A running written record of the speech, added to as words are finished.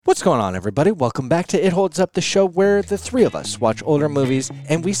What's going on, everybody? Welcome back to It Holds Up, the show where the three of us watch older movies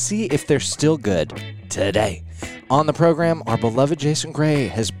and we see if they're still good today. On the program, our beloved Jason Gray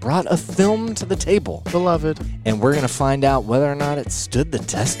has brought a film to the table. Beloved. And we're going to find out whether or not it stood the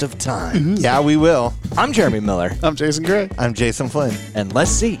test of time. Mm-hmm. Yeah, we will. I'm Jeremy Miller. I'm Jason Gray. I'm Jason Flynn. And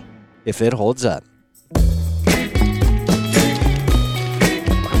let's see if it holds up.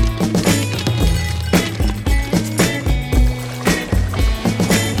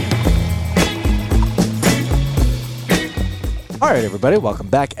 All right, everybody, welcome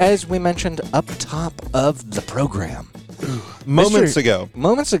back. As we mentioned up top of the program, Moments ago,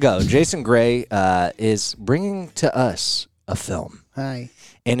 Jason Gray is bringing to us a film. Hi.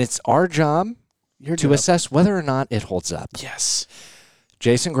 And it's our job to assess whether or not it holds up. Yes.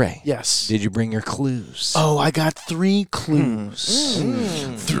 Jason Gray. Yes. Did you bring your clues? Oh, I got 3 clues.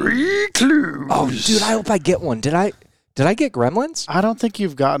 3 clues. Oh, dude, I hope I get one. Did I get Gremlins? I don't think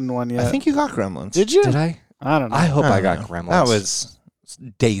you've gotten one yet. I think you got Gremlins. Did you? Did I? I don't know. I hope I got know. Gremlins. That was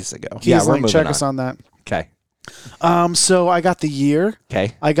days ago. Yeah, we're moving check on. us on that. Okay. So I got the year.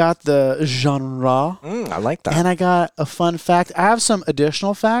 Okay. I got the genre. I like that. And I got a fun fact. I have some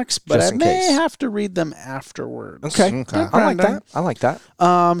additional facts, but Just I in may case. have to read them afterwards. Okay. I like that.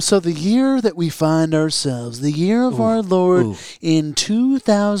 So the year that we find ourselves, the year of our Lord in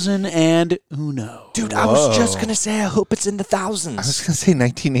 2000 and uno. Dude, I was just going to say, I hope it's in the thousands. I was going to say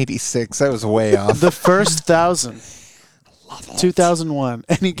 1986. That was way off. The first 1,000. 2001.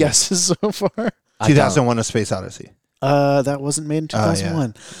 Any guesses so far? 2001: A Space Odyssey. That wasn't made in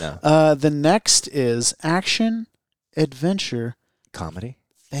 2001. No. The next is action, adventure, Comedy?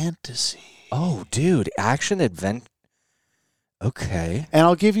 fantasy. Oh, dude. Action, adventure. Okay. And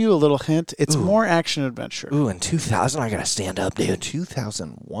I'll give you a little hint. It's more action adventure. Ooh, in 2000, I got to stand up, dude.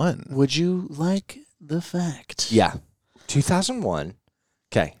 2001. Would you like the fact? Yeah. 2001.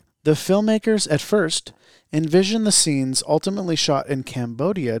 Okay. The filmmakers at first envisioned the scenes ultimately shot in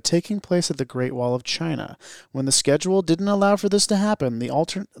Cambodia taking place at the Great Wall of China. When the schedule didn't allow for this to happen, the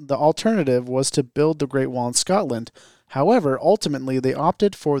alternative was to build the Great Wall in Scotland. However, ultimately they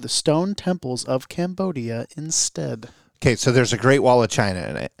opted for the stone temples of Cambodia instead. Okay, so there's a Great Wall of China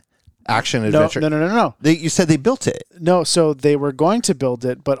in it. Action adventure. No. You said they built it. No, so they were going to build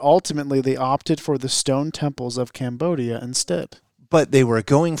it, but ultimately they opted for the stone temples of Cambodia instead. But they were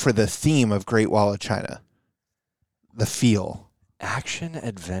going for the theme of Great Wall of China. The feel. Action,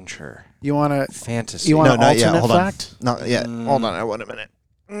 adventure. You want to Fantasy. You want No, an not yet. alternate Hold fact? on. Not yet. Hold on. I want a minute.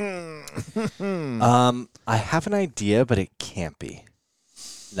 I have an idea, but it can't be.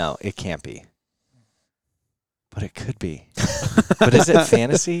 No, it can't be. But it could be. But is it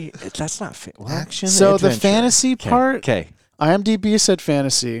fantasy? That's not Action So adventure. the fantasy part, Okay. IMDb said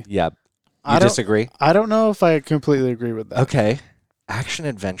fantasy. Yep. I You don't- disagree? I don't know if I completely agree with that. Okay. Action,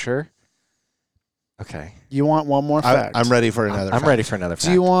 adventure. Okay. You want one more fact? I'm ready for another I'm fact. ready for another fact.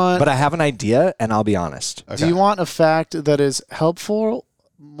 Do you want? But I have an idea, and I'll be honest. Okay. Do you want a fact that is helpful,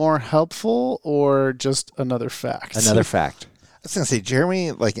 more helpful, or just another fact? Another fact. I was going to say,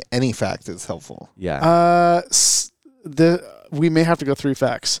 Jeremy, like any fact is helpful. Yeah. We may have to go 3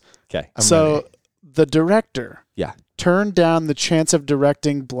 facts. Okay. So ready. the director, Yeah. turned down the chance of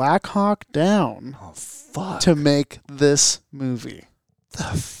directing Black Hawk Down Oh, fuck. to make this movie. The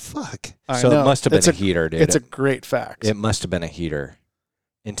fuck? I So know. it must have been It's a heater, dude. It's a great fact. It must have been a heater.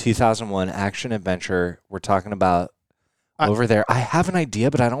 In 2001, action adventure. We're talking about over there. I have an idea,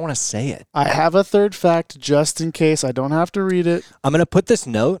 but I don't want to say it. I have a 3rd fact just in case I don't have to read it. I'm going to put this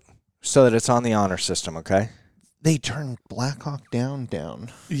note so that it's on the honor system, okay? They turned Black Hawk down.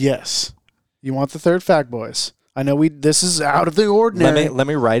 Yes. You want the 3rd fact, boys? I know this is out of the ordinary. Let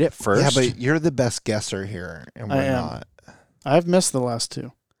me write it first. Yeah, but you're the best guesser here, and we're I am. not. I've missed the last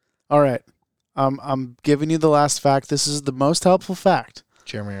 2. All right. I'm giving you the last fact. This is the most helpful fact.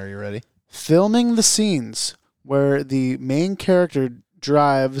 Jeremy, are you ready? Filming the scenes where the main character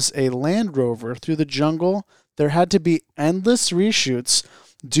drives a Land Rover through the jungle, there had to be endless reshoots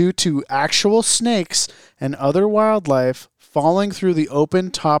due to actual snakes and other wildlife falling through the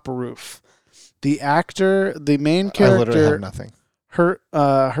open top roof. The main I literally character, have nothing.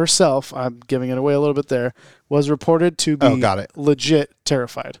 herself, I'm giving it away a little bit there, was reported to be got it. legit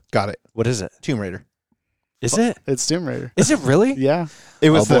terrified. Got it. What is it? Tomb Raider. Is it? It's Tomb Raider. Is it really? Yeah. It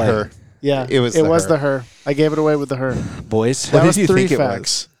was Oh, the boy. her. Yeah. It was the her. I gave it away with the her. Boys, That did was you 3 think it was?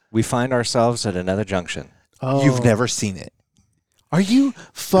 facts. we find ourselves at another junction. Oh. You've never seen it. Are you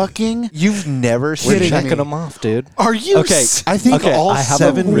fucking You've never We're seen Kidding checking me. them off, dude. Are you? Okay. I think Okay, all I have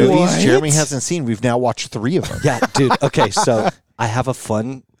 7 a- movies What? Jeremy hasn't seen. We've now watched 3 of them. Yeah, dude. Okay, so I have a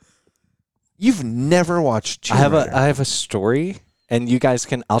fun. You've never watched Tomb Raider. I have a story And you guys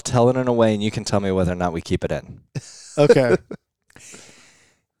can, I'll tell it in a way and you can tell me whether or not we keep it in. Okay.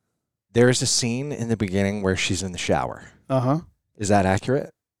 There's a scene in the beginning where she's in the shower. Uh-huh. Is that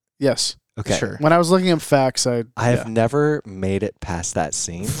accurate? Yes. Okay. Sure. When I was looking at facts, I have never made it past that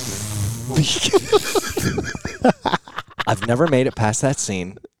scene. I've never made it past that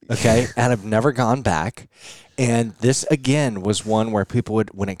scene. Okay. And I've never gone back. And this, again, was one where people would,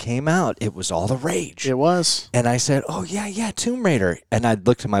 when it came out, it was all the rage. It was. And I said, oh, yeah, Tomb Raider. And I'd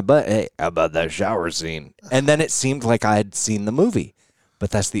look to my butt, hey, how about that shower scene? And then it seemed like I had seen the movie.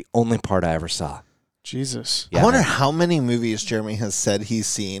 But that's the only part I ever saw. Jesus. Yeah, I wonder man. how many movies Jeremy has said he's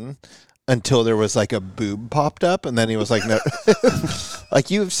seen until there was like a boob popped up, and then he was like, no. Like,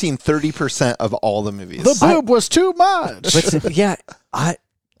 you've seen 30% of all the movies. The boob was too much. But yeah,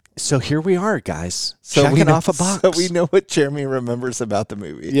 so here we are, guys. So checking we know, off a box. So we know what Jeremy remembers about the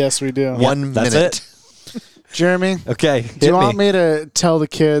movie. Yes, we do. One that's minute. Jeremy, Okay, do you want me to tell the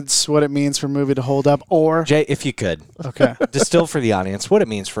kids what it means for a movie to hold up, or... Jay, if you could, Okay. distill for the audience what it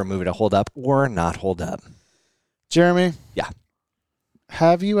means for a movie to hold up or not hold up. Jeremy? Yeah.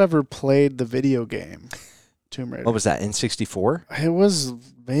 Have you ever played the video game Tomb Raider? What was that, N64? It was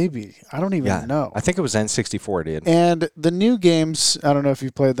maybe. I don't even know. I think it was N64, dude. And the new games, I don't know if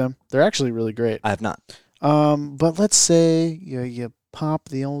you've played them. They're actually really great. I have not. But let's say you pop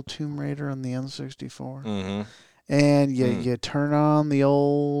the old Tomb Raider on the N64, Mm-hmm. and you turn on the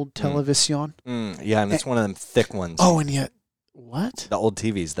old television. Yeah, and it's one of them thick ones. Oh, and yet what? The old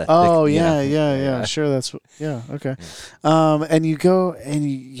TVs. That Oh, thick, yeah. Sure, that's okay. And you go and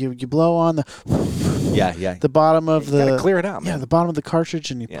you blow on Yeah. the bottom of You gotta the clear it out, man. the bottom of the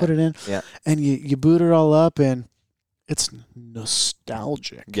cartridge, and you put it in. Yeah. And you boot it all up, and it's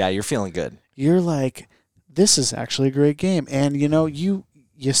nostalgic. Yeah, you're feeling good. You're like, this is actually a great game. And you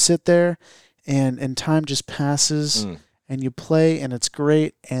sit there and time just passes and you play and it's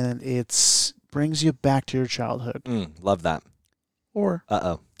great and it's brings you back to your childhood. Love that. Or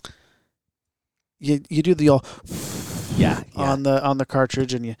you do the all yeah. on the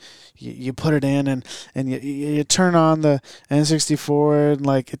cartridge, and you put it in and you turn on the N64, and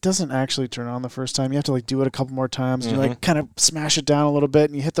like it doesn't actually turn on the first time. You have to like do it a couple more times. And you like kind of smash it down a little bit,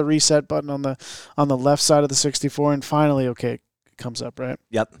 and you hit the reset button on the left side of the 64, and finally, okay, it comes up, right?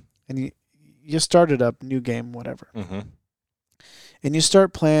 Yep. And you start it up, new game, whatever. Mm-hmm. And you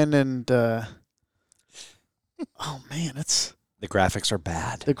start playing, and oh man, The graphics are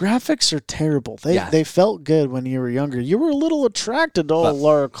bad. the graphics are terrible. They felt good when you were younger. You were a little attracted to old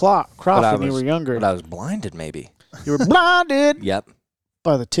Lara Croft when you were younger. But I was blinded, maybe. You were blinded Yep.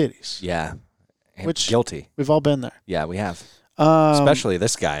 by the titties. Yeah. And Which- guilty. We've all been there. Yeah, we have. Especially, Especially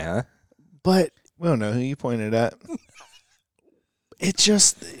this guy, huh? but We don't know who you pointed at. it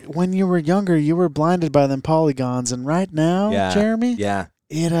just, when you were younger, you were blinded by them polygons, and right now, Yeah. Jeremy, Yeah.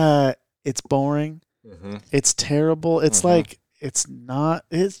 it's boring. Mm-hmm. It's terrible. It's like, it's not,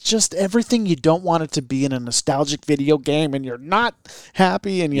 it's just everything you don't want it to be in a nostalgic video game, and you're not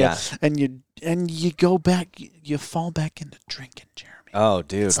happy, and you go back, you fall back into drinking, Jeremy. Oh,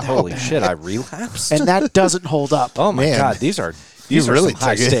 dude. Holy shit, I relapsed. And that doesn't hold up. Oh, my Man. God. These are really some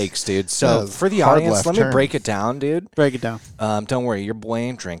high took it. stakes, dude. That So was for the hard audience, left let me turn. break it down, dude. Break it down. Don't worry. Your boy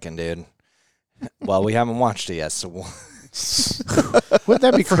ain't drinking, dude. Well, we haven't watched it yet, so Wouldn't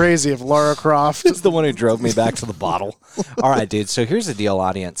that be crazy if Lara Croft It's the one who drove me back to the bottle. All right, dude. So here's the deal,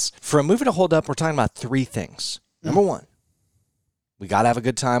 audience. For a movie to hold up, we're talking about three things. Number one, we got to have a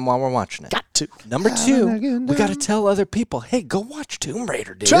good time while we're watching it. got to? Number two, we got to tell other people, hey, go watch Tomb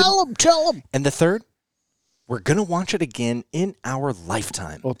Raider, dude. Tell them. And the third, we're going to watch it again in our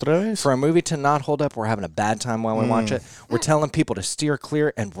lifetime. Otra vez? For a movie to not hold up, we're having a bad time while we watch it. We're telling people to steer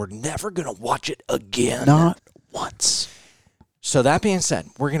clear, and we're never going to watch it again. Not once. So that being said,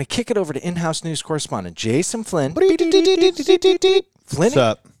 we're going to kick it over to in-house news correspondent Jason Flynn. Flynn, What's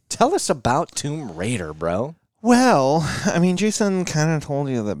up? tell us about Tomb Raider, bro. Well, I mean, Jason kind of told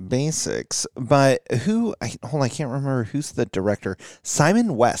you the basics, but I can't remember who's the director.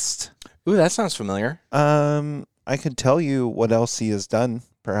 Simon West. Ooh, that sounds familiar. I could tell you what else he has done,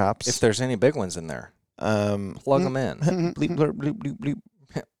 perhaps. If there's any big ones in there, plug them in. bleep, blurp, bleep, bleep, bleep.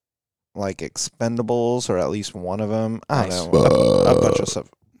 Like Expendables, or at least one of them. I don't Nice. know. A bunch of stuff.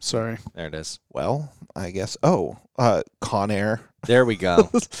 Sorry. There it is. Well, I guess. Con Air. There we go.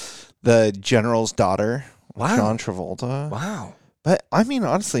 The General's Daughter. Wow. John Travolta. Wow. But, I mean,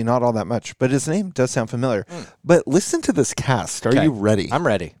 honestly, not all that much. But his name does sound familiar. But listen to this cast. Are Okay. you ready? I'm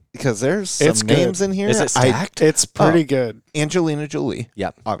ready. Because there's some It's good. names in here. Is it stacked? It's pretty good. Angelina Jolie.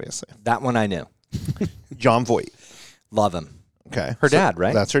 Yep. Obviously. That one I knew. John Voight. Love him. Okay. Her dad,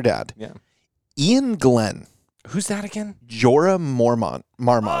 right? That's her dad. Yeah. Ian Glenn. Who's that again? Jorah Marmont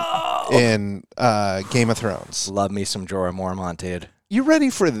in Game of Thrones. Love me some Jorah Mormont, dude. You ready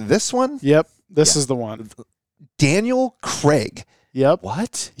for this one? Yep. This is the one. Daniel Craig. Yep.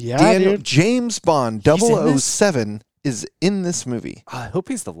 What? Yeah, dude. James Bond He's in this? 007 is in this movie. I hope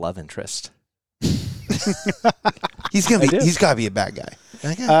he's the love interest. He's got to be a bad guy.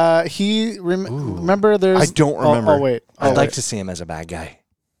 Remember there's... I don't remember. Oh, wait. I'd like to see him as a bad guy.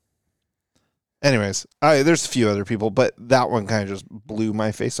 Anyways, there's a few other people, but that one kind of just blew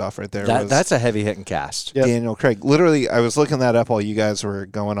my face off right there. That's a heavy-hitting cast. Yep. Daniel Craig. Literally, I was looking that up while you guys were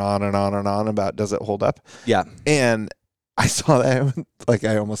going on and on and on about does it hold up? Yeah. And I saw that, like,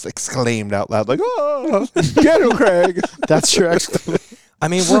 I almost exclaimed out loud, like, oh, Daniel Craig. That's your exclamation. I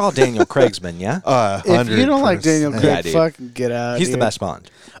mean, we're all Daniel Craigsmen, yeah? If you don't like Daniel Craig, Yeah, dude. fucking get out. He's dude. the best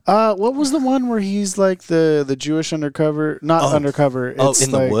Bond. What was the one where he's like the Jewish undercover? Not undercover. It's in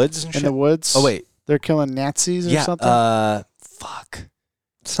the woods and in shit? the woods. Oh, wait. They're killing Nazis or something? Fuck.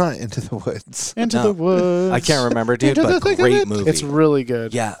 It's not Into the Woods. Into No. the woods. I can't remember, dude, Into but the thick of great it. movie. It's really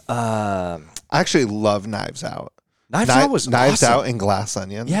good. Yeah. I actually love Knives Out. Knives Out was Knives awesome. Out and Glass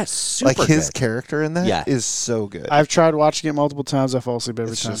Onion. Yeah, super like his good. character in that is so good. I've tried watching it multiple times. I fall asleep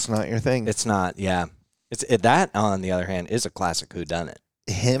every It's time. just not your thing. It's not, yeah. That, on the other hand, is a classic whodunit.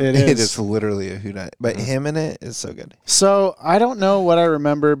 It is. is literally a whodunit, but him in it is so good. So I don't know what I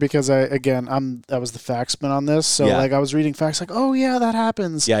remember because I was the faxman on this. So Yeah. like I was reading facts like, oh yeah, that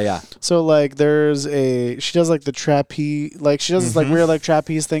happens. Yeah. So like she does like the trapeze, like she does this like weird like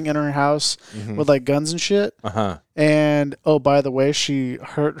trapeze thing in her house with like guns and shit. Uh-huh. And oh, by the way, she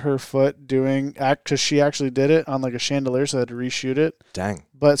hurt her foot because she actually did it on like a chandelier, so I had to reshoot it. Dang.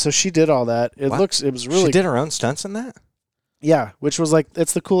 But so she did all that. It Wow. was really She did her own stunts in that? yeah, which was like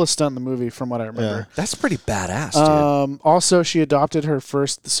it's the coolest stunt in the movie from what I remember. That's pretty badass, dude. Also, she adopted her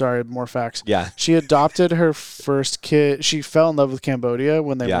first. Sorry, more facts. Yeah. She adopted her first kid. She fell in love with Cambodia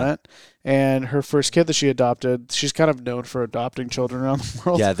when they Yeah. went, and her first kid that she adopted. She's kind of known for adopting children around the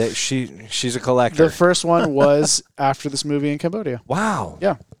world. Yeah, she's a collector. The first one was after this movie in Cambodia. Wow.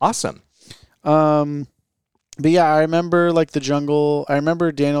 Yeah. Awesome. But yeah, I remember like the jungle. I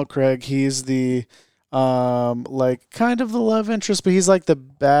remember Daniel Craig. He's the like kind of the love interest, but he's like the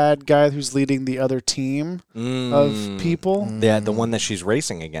bad guy who's leading the other team of people. Yeah, the one that she's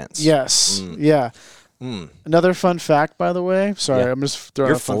racing against. Yes. Yeah. Another fun fact, by the way. Sorry, Yeah. I'm just throwing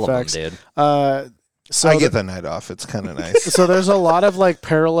You're out fun full facts. of them, dude. So I get the night off. It's kind of nice. so there's a lot of like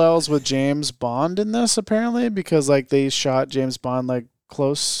parallels with James Bond in this apparently because like they shot James Bond like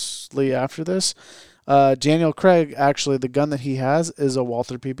closely after this. Daniel Craig, actually, the gun that he has is a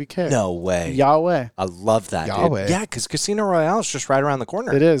Walther PPK. No way. Yahweh. I love that, Yahweh. dude. Yeah, because Casino Royale is just right around the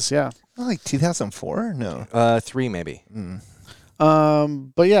corner. It is, yeah. Like 2004? No. 3 maybe.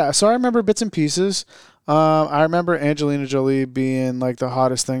 But yeah, so I remember bits and pieces. I remember Angelina Jolie being like the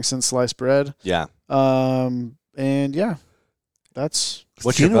hottest thing since sliced bread. Yeah. And yeah, that's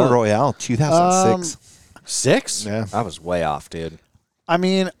What's your Casino vote? Royale 2006. 6? Yeah. I was way off, dude. I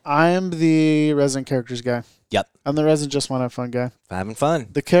mean, I'm the resident characters guy. Yep. I'm the resident just want to have fun guy. Having fun.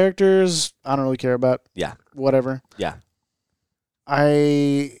 The characters, I don't really care about. Yeah. Whatever. Yeah.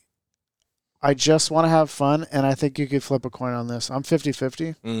 I just want to have fun, and I think you could flip a coin on this. I'm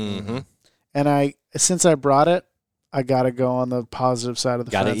 50-50. Mm-hmm. And since I brought it, I got to go on the positive side of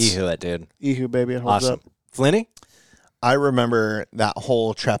the Gotta fence. Ehu it, dude. Ehu, baby. It holds Awesome. up. Flinny? I remember that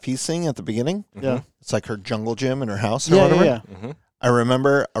whole trapeze thing at the beginning. Yeah. It's like her jungle gym in her house or Yeah, whatever. yeah. Mm-hmm. I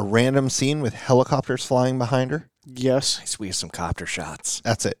remember a random scene with helicopters flying behind her. Yes. Nice. We have some copter shots.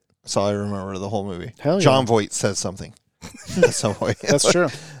 That's it. That's all I remember of the whole movie. Hell yeah. John Voight says something at some point. That's true.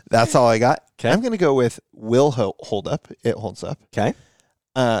 That's all I got. 'Kay. I'm going to go with Will Hold Up. It holds up. Okay.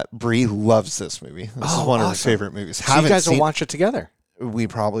 Bree loves this movie. This is one of her awesome. favorite movies. So you guys will watch it together. We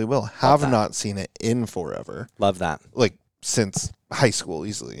probably will. Have that. not seen it in forever. Love that. Like since high school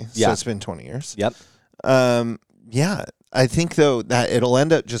easily. Yeah. So it's been 20 years. Yep. Yeah. I think though that it'll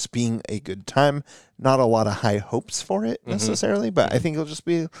end up just being a good time. Not a lot of high hopes for it necessarily, but I think it'll just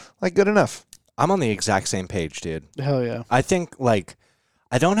be like good enough. I'm on the exact same page, dude. Hell yeah. I think, like,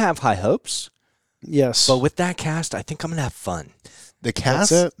 I don't have high hopes, Yes. but with that cast, I think I'm going to have fun. The cast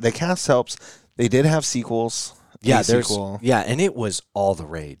That's it. the cast helps. They did have sequels. Yeah, A there's sequel. and it was all the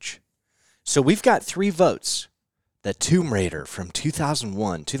rage. So we've got 3 votes. That Tomb Raider from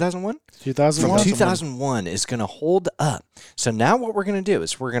 2001. 2001? 2001. From 2001 is going to hold up. So now what we're going to do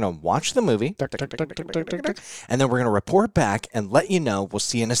is we're going to watch the movie, and then we're going to report back and let you know. We'll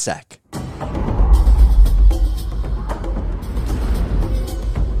see you in a sec.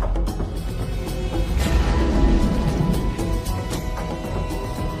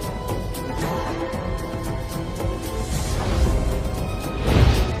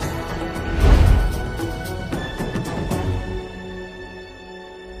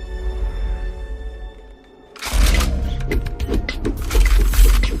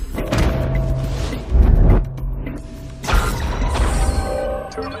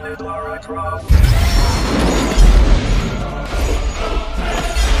 with Lara Croft.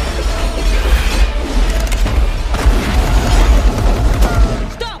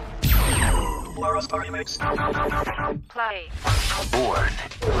 Stop! Lara's Party Mix. Play. Born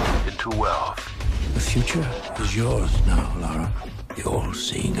into wealth. The future is yours now, Lara. The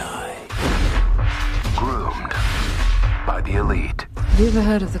all-seeing eye. Groomed by the elite. Have you ever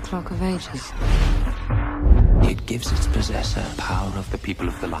heard of the Clock of Ages? It gives its possessor power of the people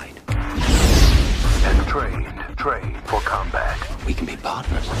of the light. And trained for combat. We can be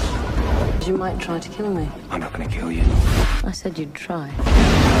partners. You might try to kill me. I'm not going to kill you. I said you'd try.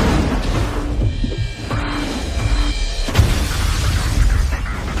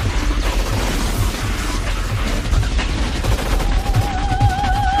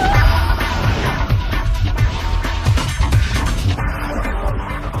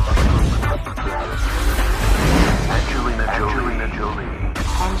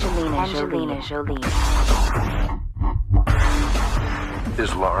 Angelina Jolie.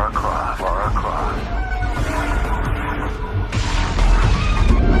 Is Lara Croft.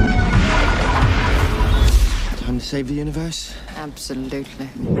 Time to save the universe? Absolutely.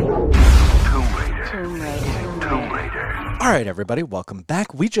 Tomb Raider. All right, everybody, welcome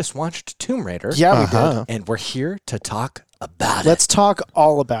back. We just watched Tomb Raider. Yeah, we did. And we're here to talk about Let's talk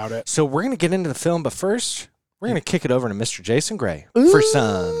all about it. So we're going to get into the film, but first, we're going to kick it over to Mr. Jason Gray for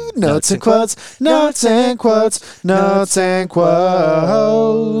some Notes and quotes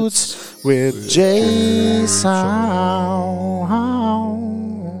with Jason.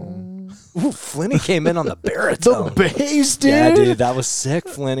 Ooh, Flinny came in on the baritone. The bass, dude. Yeah, dude, that was sick,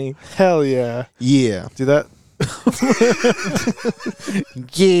 Flinny. Hell yeah. Yeah. Do that.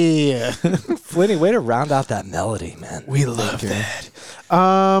 Yeah. Flinny, way to round out that melody, man. We love that.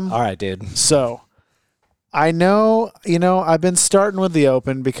 All right, dude. So, I know, I've been starting with the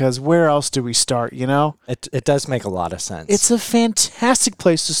open because where else do we start, It does make a lot of sense. It's a fantastic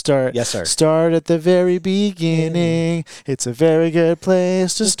place to start. Yes, sir. Start at the very beginning. It's a very good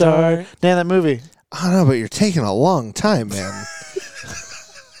place to start. Damn, that movie. I don't know, but you're taking a long time, man.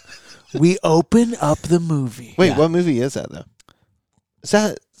 We open up the movie. Wait, what movie is that, though? Is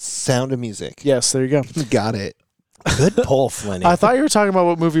that Sound of Music? Yes, there you go. Got it. Good pull, Flinny. I thought you were talking about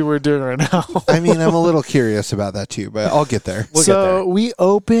what movie we're doing right now. I mean, I'm a little curious about that, too, but I'll get there. We'll get there. We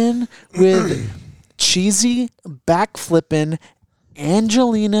open with cheesy, backflipping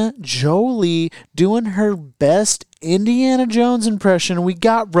Angelina Jolie doing her best Indiana Jones impression. We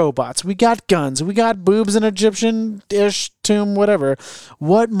got robots, we got guns, we got boobs in Egyptian-ish tomb, whatever.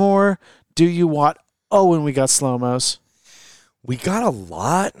 What more do you want? Oh, and we got slow-mos. We got a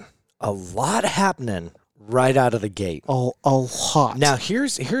lot happening right out of the gate. A lot. Now,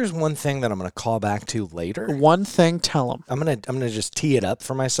 here's one thing that I'm going to call back to later. One thing, tell them. I'm gonna just tee it up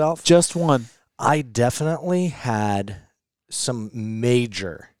for myself. Just one. I definitely had some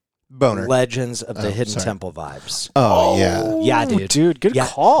major Boner. Legends of the Hidden sorry. Temple vibes. Oh, yeah. Yeah, dude. Dude, good Yeah.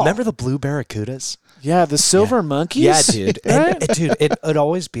 call. Remember the blue barracudas? Yeah, the silver monkeys? Yeah, dude. Right? And, dude, it'd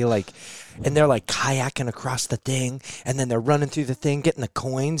always be like, and they're like kayaking across the thing, and then they're running through the thing, getting the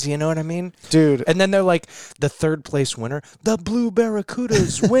coins, you know what I mean? Dude. And then they're like, the third place winner, the blue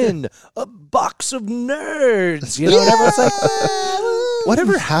barracudas win a box of nerds. You know, and everyone's like,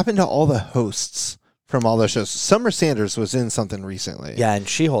 Whatever happened to all the hosts from all those shows? Summer Sanders was in something recently. yeah, and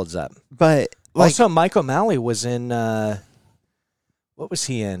she holds up. But, like, Also, Mike O'Malley was in, what was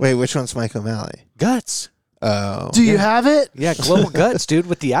he in? wait, which one's Mike O'Malley? Guts. Oh. Do you have it? Yeah, Global Guts, dude,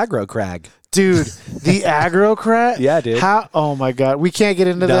 with the aggro crag. Dude, the aggro crap? Yeah, dude. How? Oh, my God. We can't get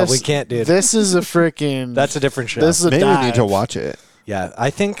into No, this. we can't, dude. This is a freaking... That's a different show. This is a Maybe we dive. need to watch it. Yeah, I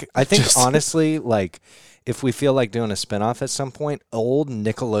think Just- honestly, like, if we feel like doing a spinoff at some point, old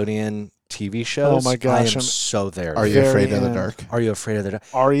Nickelodeon TV shows. Oh my gosh, I am I'm so there. Are you Very afraid of the in. dark? Are you afraid of the dark?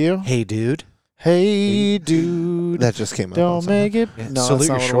 Are you? Hey, dude. Hey, dude. That just came up. Don't on make it... Yeah, No, salute that's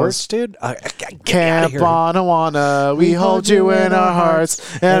your not what it shorts, was. dude. Get me outta Camp here. on Awana, we hold you in our hearts,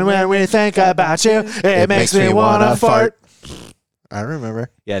 and when we think about you, it makes me wanna fart. I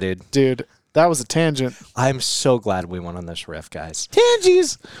remember. Yeah, dude. Dude, that was a tangent. I'm so glad we went on this riff, guys.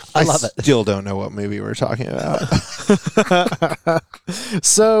 Tangies. I love it. Still don't know what movie we're talking about.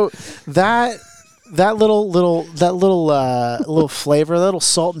 So that little flavor, that little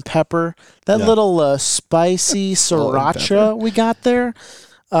salt and pepper, that Yeah. little spicy Salt and sriracha we got there.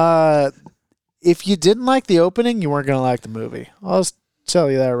 If you didn't like the opening, you weren't gonna like the movie. I'll just tell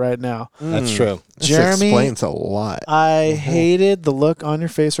you that right now. That's true. This Jeremy, explains a lot. I hated the look on your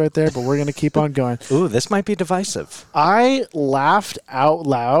face right there, but we're going to keep on going. Ooh, this might be divisive. I laughed out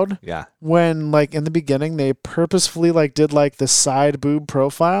loud Yeah. when, like, in the beginning, they purposefully, like, did, like, the side boob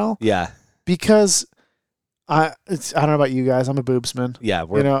profile Yeah. because I don't know about you guys. I'm a boobsman. Yeah.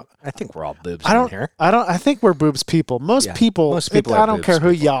 I think we're all boobs in here. I think we're boobs people. Most people, most people I are don't boobs care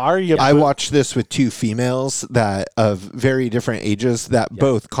who people. you are. I watched this with two females that of very different ages that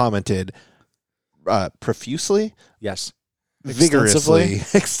both commented profusely, Yes. vigorously,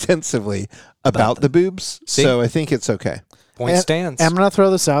 extensively about the boobs. See? So I think it's okay. Point stands. I'm going to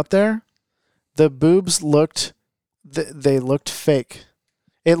throw this out there. The boobs looked, they looked fake.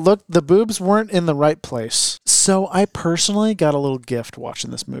 The boobs weren't in the right place. So I personally got a little gift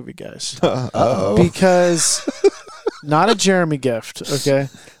watching this movie, guys. Uh-oh. Because, not a Jeremy gift, okay?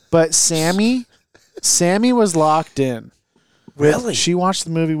 But Sammy was locked in. Really? She watched the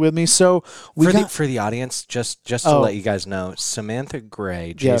movie with me. So for the audience, just to let you guys know, Samantha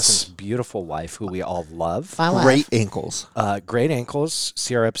Gray, Jason's beautiful wife, who we all love. Great ankles. Great ankles.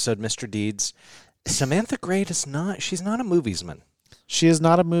 See our episode, Mr. Deeds. Samantha Gray she's not a moviesman. She is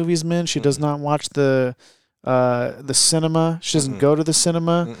not a moviesman. She does not watch the cinema. She doesn't go to the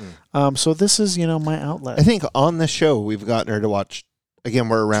cinema. So this is, my outlet. I think on the show we've gotten her to watch. Again,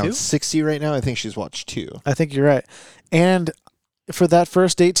 we're around 2? 60 right now. I think she's watched 2. I think you're right. And for that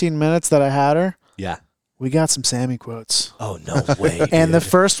first 18 minutes that I had her, Yeah. we got some Sammy quotes. Oh, no way. And the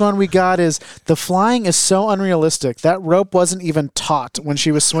first one we got is, the flying is so unrealistic. That rope wasn't even taut when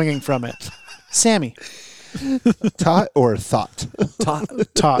she was swinging from it. Sammy. Tot or thought?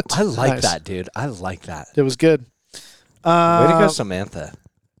 Taut. I like Nice. that, dude. I like that. It was good. Way to go, Samantha.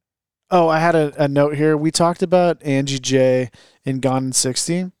 Oh, I had a note here. We talked about Angie J in Gone in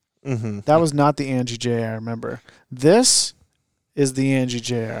 60. Mm-hmm. That was not the Angie J I remember. This is the Angie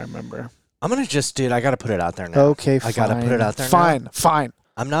J I remember. I'm going to dude, I got to put it out there now. Okay, fine. I got to put it out there now. Fine.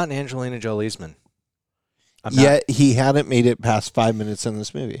 I'm not an Angelina Jolie's man. Yet he hadn't made it past 5 minutes in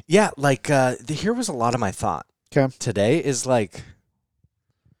this movie. Yeah, like, here was a lot of my thought. Okay. Today is like,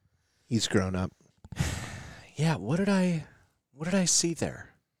 He's grown up. yeah, what did I see there?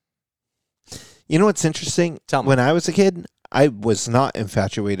 You know what's interesting? Tell me. When I was a kid, I was not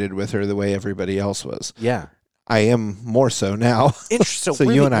infatuated with her the way everybody else was. Yeah. I am more so now. Interesting. So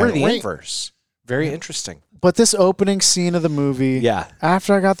we're you the, and I we're are the right. inverse. Very interesting. But this opening scene of the movie, Yeah.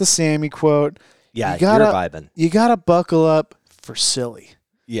 after I got the Sammy quote, Yeah, you gotta, you're vibing. You got to buckle up for silly.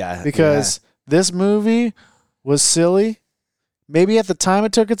 Yeah. Because this movie was silly. Maybe at the time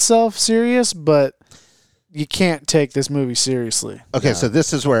it took itself serious, but you can't take this movie seriously. Okay, so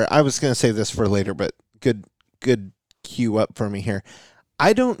this is where I was going to say this for later, but good cue up for me here.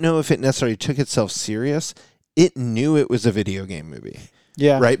 I don't know if it necessarily took itself serious. It knew it was a video game movie.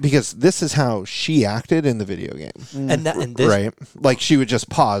 Yeah. Right? Because this is how she acted in the video game. And this, Right? Like she would just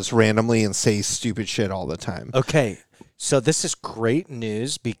pause randomly and say stupid shit all the time. Okay, so this is great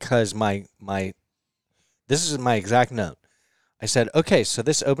news because this is my exact note. I said, okay, so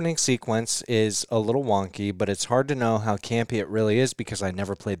this opening sequence is a little wonky, but it's hard to know how campy it really is because I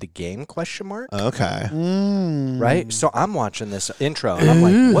never played the game, ? Okay. Right? So I'm watching this intro, and I'm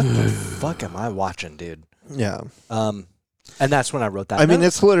like, what the fuck am I watching, dude? Yeah. And that's when I wrote that I mean, note.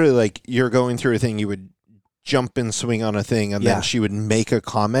 it's literally like you're going through a thing, you would jump and swing on a thing, and Yeah. then she would make a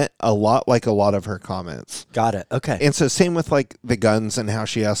comment, a lot like a lot of her comments. Got it. Okay. And so same with like the guns and how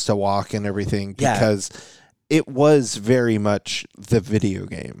she has to walk and everything, Yeah. because it was very much the video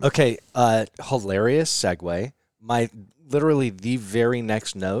game. Okay, hilarious segue. Literally the very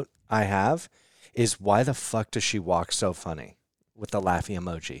next note I have is, why the fuck does she walk so funny with the laughy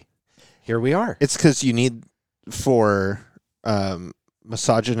emoji? Here we are. It's because you need, for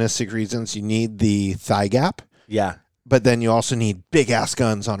misogynistic reasons, you need the thigh gap, Yeah. but then you also need big ass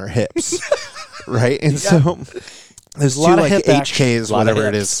guns on her hips, right? And so there's A lot two of like hip action. HKs, Lot of whatever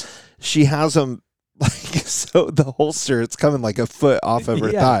it hips. is. She has them. Like, so the holster, it's coming like a foot off of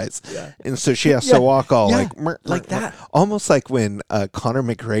her Yeah. thighs. Yeah. And so she has Yeah. to walk all Yeah. like, Like that. Almost like when Conor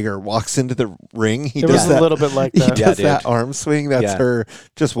McGregor walks into the ring, he It does was that. a little bit like He that. Yeah, does dude. that arm swing. That's Yeah. her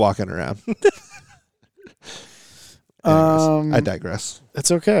just walking around. Anyways, I digress. It's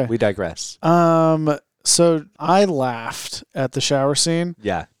okay. We digress. So I laughed at the shower scene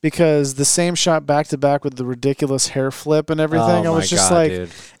Yeah. because the same shot back to back with the ridiculous hair flip and everything. Oh I was my just God, like,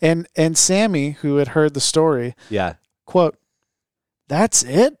 dude. and Sammy, who had heard the story, Yeah. quote, "That's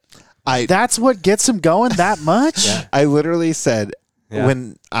it? That's what gets him going that much?" Yeah. I literally said, Yeah.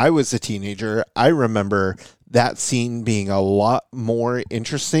 when I was a teenager, I remember that scene being a lot more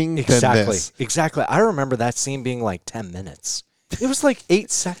interesting than Exactly. this. Exactly. I remember that scene being like 10 minutes. It was like 8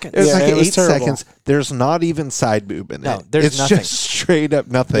 seconds. It was Yeah, like it was 8 terrible. seconds. There's not even side boob in No, it. there's it's nothing. just straight up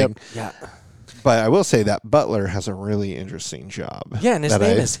nothing. Yeah. But I will say that Butler has a really interesting job. Yeah, and his that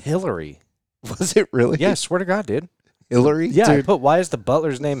name is Hillary. Was it really? Yeah, swear to God, dude. Hillary? Yeah, Dude. but why is the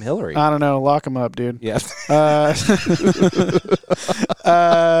butler's name Hillary? I don't know. Lock him up, dude. Yeah.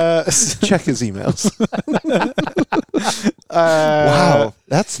 Check his emails. Wow. Wow.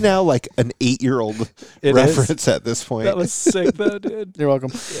 That's now like an 8-year-old It reference at this point. That was sick, though, dude. You're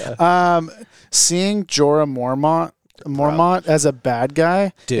welcome. Yeah. Seeing Jorah Mormont as a bad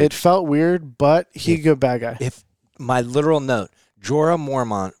guy, Dude. it felt weird, but he good bad guy. If my literal note, Jorah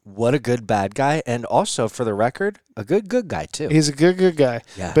Mormont, what a good bad guy, and also for the record, a good guy too. He's a good guy.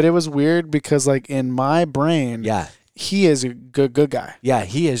 Yeah. But it was weird because, like, in my brain, Yeah, he is a good guy. yeah,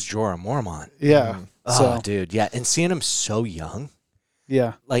 he is Jorah Mormont. Yeah. Oh, So, dude, yeah, and seeing him so young,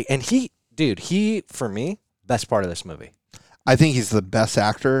 yeah. like, and he for me, best part of this movie I think he's the best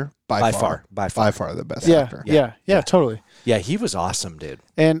actor by far. by By far. far the best Yeah, actor. yeah, totally. Yeah, he was awesome, dude.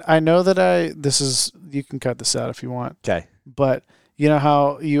 And I know that you can cut this out if you want, Okay, but you know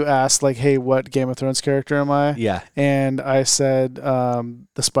how you asked, like, hey, what Game of Thrones character am I? yeah, And I said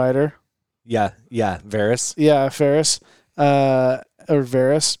the spider. yeah, Varys. Yeah, Ferris. Or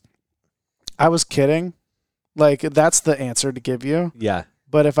Varys. I was kidding. Like, that's the answer to give you. Yeah,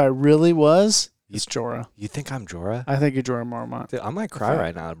 But if I really was, it's Jorah. you think I'm Jorah? I think you're Jorah Mormont. Dude, I might cry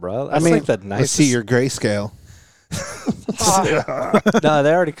right now, bro. I That's mean, like the Let's nicest. see your grayscale. No,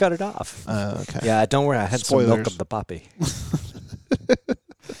 they already cut it off. Okay. Yeah, don't worry. I had some milk Spoilers. of the puppy.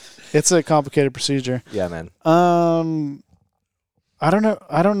 It's a complicated procedure. Yeah, man. I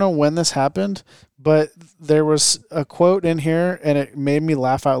don't know when this happened, but there was a quote in here and it made me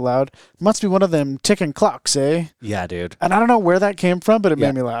laugh out loud. Must be one of them ticking clocks, eh? Yeah, dude. And I don't know where that came from, but it Yeah.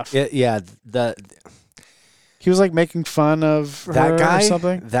 made me laugh. Yeah, He was like making fun of her that guy, or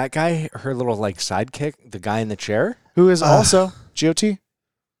something. that guy, her little like sidekick, the guy in the chair. Who is also GOT.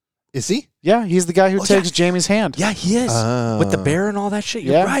 Is he? Yeah, he's the guy who Oh, takes yeah. Jamie's hand. Yeah, he is with the bear and all that shit.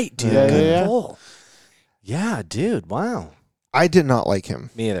 You're Yeah. right, dude. Yeah, Good yeah. pull. Yeah, dude. Wow. I did not like him.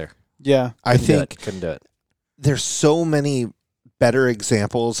 Me either. Yeah. I think couldn't do it. there's so many better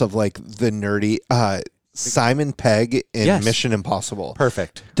examples of like the nerdy Simon Pegg in Yes. Mission Impossible.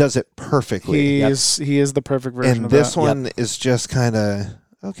 Perfect. Does it perfectly. He is the perfect version And of this that. one is just kind of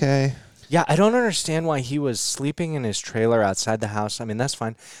okay. Yeah, I don't understand why he was sleeping in his trailer outside the house. I mean, that's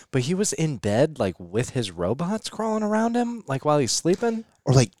fine, but he was in bed like with his robots crawling around him, like while he's sleeping.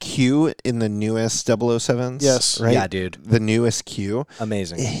 Or like Q in the newest 007s. Yes. Right? Yeah, dude. The newest Q.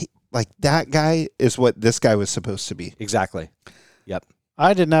 Amazing. Like that guy is what this guy was supposed to be. Exactly. Yep.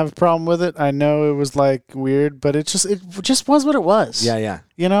 I didn't have a problem with it. I know it was like weird, but it just was what it was. Yeah, yeah.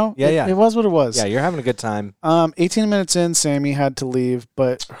 You know? Yeah. It was what it was. Yeah, you're having a good time. 18 minutes in, Sammy had to leave,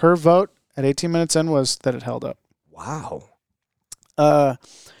 but her vote at 18 minutes in was that it held up. Wow.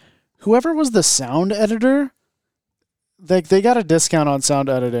 Whoever was the sound editor, they got a discount on sound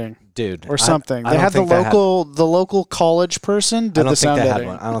editing Dude. or something. I They don't had the think they had- local college person I did don't the think sound they had editing.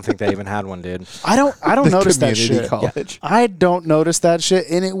 one. I don't think they even had one, dude. I don't The notice that community shit. college. I don't notice that shit,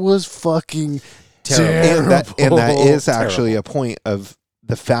 and it was fucking Terrible. And that is Terrible. actually a point of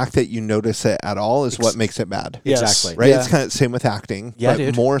the fact that you notice it at all is what makes it bad. Yes. Exactly. Right? Yeah. It's kind of same with acting, Yeah, but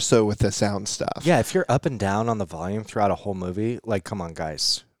dude. more so with the sound stuff. Yeah, if you're up and down on the volume throughout a whole movie, like, come on,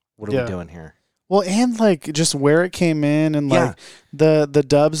 guys. What are Yeah. we doing here? Well, and like just where it came in, and Yeah. like the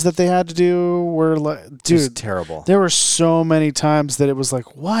dubs that they had to do were like, It was dude, terrible. there were so many times that it was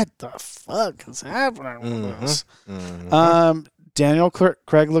like, what the fuck is happening with this? Mhm. Daniel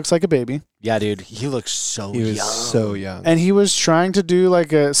Craig looks like a baby, Yeah, dude. He looks so He was young. so young. and he was trying to do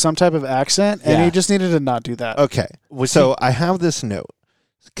like some type of accent, and Yeah. he just needed to not do that. Okay. Was So I have this note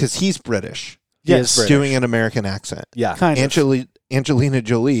because he's British. He is Yes. British. Doing an American accent. Yeah. Kind of. Angelina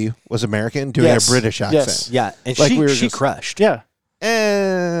Jolie was American doing Yes. a British Yes. accent. Yeah, and Like she we were she just- crushed. Yeah,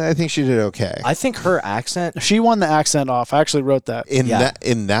 I think she did okay. I think her accent. she won the accent off. I actually wrote that. Yeah.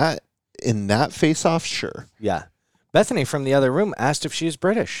 in that face off, sure. Yeah, Bethany from the other room asked if she's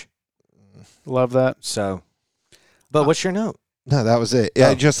British. Love that. So, but what's your note? No, that was it. Yeah,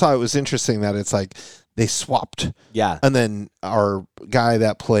 Oh. I just thought it was interesting that it's like they swapped, Yeah, and then our guy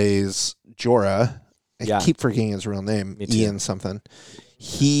that plays Jorah, I Yeah. keep forgetting his real name, Me too. Ian something.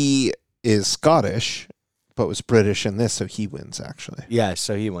 He is Scottish, but was British in this, so he wins actually. yeah.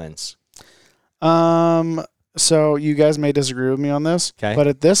 So he wins. So you guys may disagree with me on this, 'Kay. but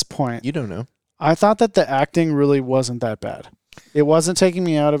at this point, You don't know. I thought that the acting really wasn't that bad. It wasn't taking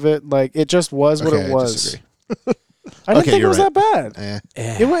me out of it. Like, it just was what Okay, it I was. disagree. I didn't think it you're was right. that bad.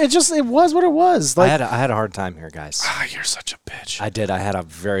 Eh. It was what it was. I Like, had a hard time here, guys. you're such a bitch. I did. I had a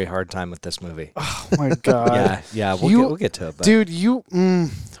very hard time with this movie. Oh my god. Yeah. You- We'll get to it. But Dude,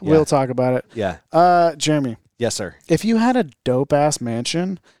 we'll talk about it. yeah. Jeremy, Yes, sir. if you had a dope ass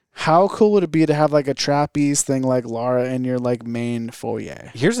mansion, how cool would it be to have like a trapeze thing like Lara in your like main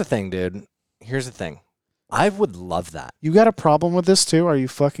foyer? Here's the thing, dude. Here's the thing. I would love that. You got a problem with this too? Are you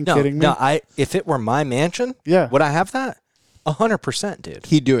fucking kidding me? No, if it were my mansion, Yeah. would I have that? 100%, dude.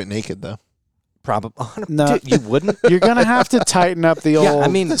 He'd do it naked though. Probably 100%. No. Dude, you wouldn't? You're gonna have to tighten up the Yeah, old I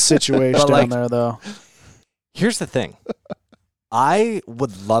mean, situation but, down like- there though. Here's the thing. I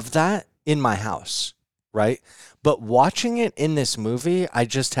would love that in my house, right? But watching it in this movie, I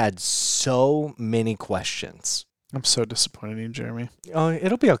just had so many questions. I'm so disappointed in you, Jeremy. Oh,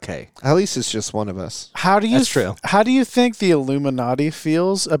 it'll be okay. At least it's just one of us. How do you That's true. How do you think the Illuminati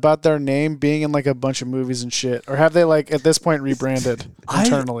feels about their name being in like a bunch of movies and shit? Or have they like at this point rebranded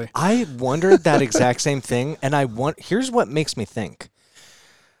internally? I wondered that exact same thing, and here's what makes me think.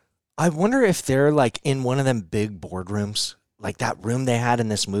 I wonder if they're like in one of them big boardrooms, like that room they had in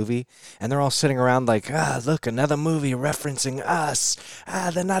this movie, and they're all sitting around like, look, another movie referencing us.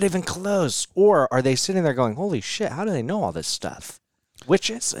 They're not even close. Or are they sitting there going, holy shit, how do they know all this stuff?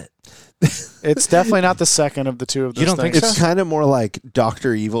 Which is it? It's definitely not the second of the two of those You don't think things. It's kind of more like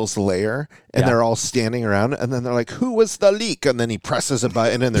Dr. Evil's lair, and Yeah. they're all standing around, and then they're like, who was the leak? And then he presses a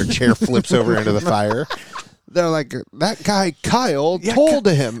button, and their chair flips over into the fire. They're like, that guy Kyle told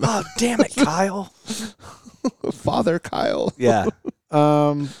him. Oh, damn it, Kyle. Father Kyle. Yeah.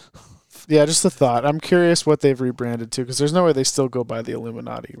 Yeah, just a thought. I'm curious what they've rebranded to because there's no way they still go by the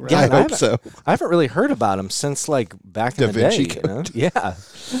Illuminati, right? Yeah, I and I hope haven't- so. I haven't really heard about him since like back in Da the Vinci day. You know?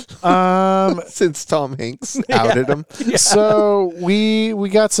 Yeah. Since Tom Hanks outed him. So we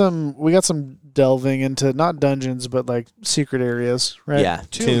got some delving into not dungeons but like secret areas, right? Yeah.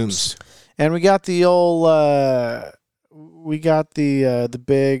 Tombs. And we got the old the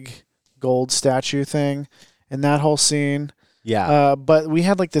big gold statue thing and that whole scene. Yeah. But we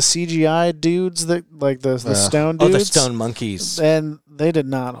had like the CGI dudes that like the stone dudes. Oh, the stone monkeys. And they did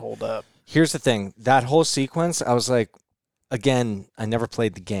not hold up. Here's the thing. That whole sequence, I was like, again, I never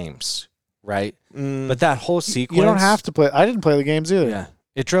played the games, right? But that whole sequence. You don't have to play. I didn't play the games either. Yeah.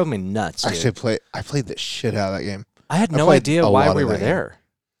 It drove me nuts, dude. Actually, I played the shit out of that game. I had I no played idea a why lot we of were that game. there.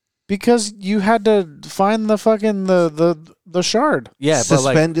 Because you had to find the fucking the shard. Yeah, but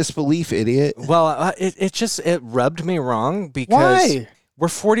Suspend like, disbelief, idiot. well, it rubbed me wrong because Why? we're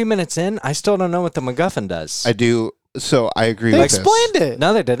 40 minutes in. I still don't know what the MacGuffin does. I do. So I agree They with explained this. it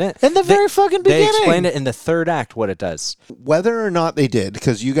No, they didn't. in the very fucking beginning. They explained it in the third act what it does. Whether or not they did,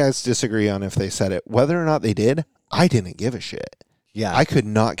 because you guys disagree on if they said it, whether or not they did, I didn't give a shit. Yeah. I could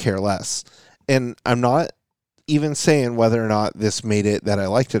not care less. And I'm not even saying whether or not this made it that I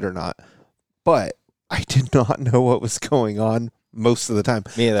liked it or not, but I did not know what was going on most of the time.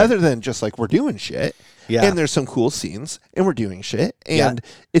 Me either. Other than just like we're doing shit. Yeah. And there's some cool scenes and we're doing shit. Yeah. And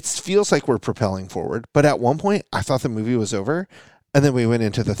it feels like we're propelling forward. But at one point, I thought the movie was over. And then we went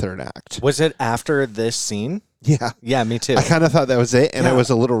into the third act. Was it after this scene? Yeah. Yeah, me too. I kind of thought that was it. And I Yeah. was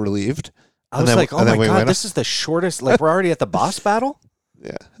a little relieved. I and was then- like, oh and then my we God, went- this is the shortest. Like, we're already at the boss battle?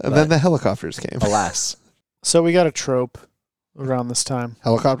 Yeah. And then the helicopters came. Alas. So we got a trope around this time.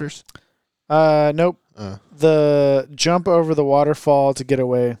 Helicopters? Nope. The jump over the waterfall to get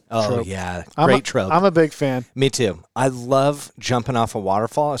away. Oh, trope. yeah. I'm Great a- trope. I'm a big fan. Me too. I love jumping off a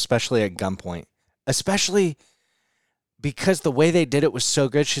waterfall, especially at gunpoint. Especially because the way they did it was so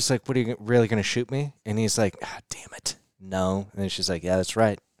good. She's like, what, are you really going to shoot me? And he's like, damn it. No. And then she's like, yeah, that's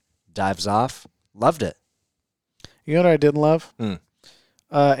right. Dives off. Loved it. You know what I didn't love? Hmm.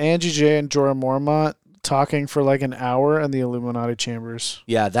 Angie J and Jorah Mormont talking for like an hour in the Illuminati chambers.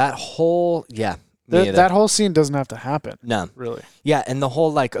 Yeah, that whole, yeah. me either. That whole scene doesn't have to happen. No. Really. Yeah, and the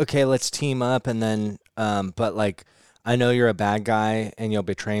whole like, okay, let's team up, and then, but like, I know you're a bad guy and you'll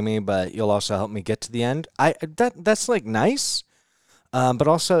betray me, but you'll also help me get to the end. That's like nice, but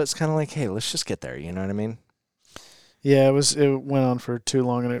also it's kind of like, hey, let's just get there. You know what I mean? Yeah, it went on for too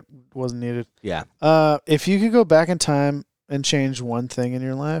long and it wasn't needed. Yeah. If you could go back in time and change one thing in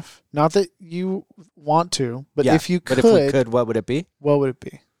your life, not that you want to, but Yeah, if you but could, if we could, what would it be? what would it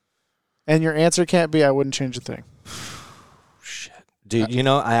be? And your answer can't be, I wouldn't change a thing. Shit, dude. You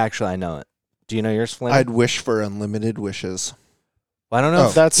know, I know it. Do you know yours, Flynn? I'd wish for unlimited wishes. Well, I don't know. Oh,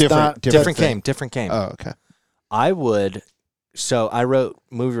 if That's different- not different thing. game. Different game. Oh, okay. I would. So I wrote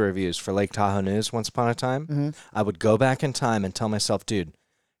movie reviews for Lake Tahoe News once upon a time. Mhm. I would go back in time and tell myself, dude,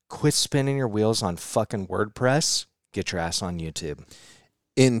 quit spinning your wheels on fucking WordPress. Get your ass on YouTube.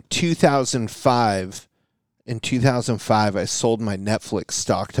 In 2005, in 2005, I sold my Netflix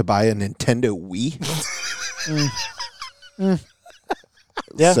stock to buy a Nintendo Wii.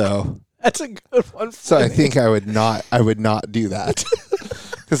 Yeah. So That's a good one. So I think I would not do that.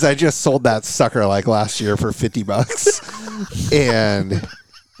 Because I just sold that sucker like last year for $50. And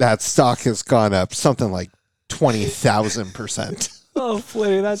that stock has gone up something like 20,000%. Oh,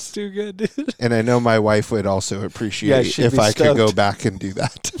 Flinny, that's too good, dude. And I know my wife would also appreciate she'd if be I could go stoked. back and do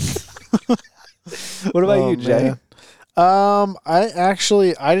that. What about Oh, you, Jay? man.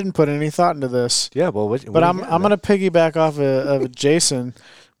 I didn't put any thought into this, Yeah, well, but I'm gonna piggyback off of Jason.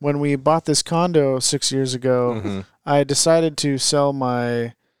 When we bought this condo 6 years ago, Mm-hmm. I decided to sell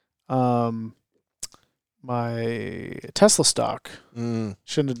my my Tesla stock.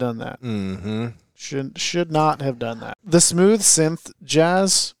 Shouldn't have done that. Mm-hmm. Should not have done that. The smooth synth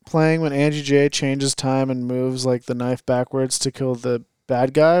jazz playing when Angie J changes time and moves like the knife backwards to kill the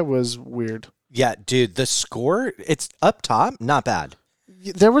bad guy was weird. Yeah, dude, the score, it's up top, not bad.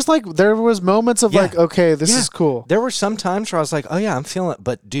 There was moments of Yeah. like, okay, this Yeah. is cool. There were some times where I was like, oh, yeah, I'm feeling it.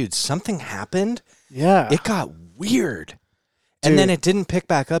 But, dude, something happened. Yeah. It got weird. And then Dude. it didn't pick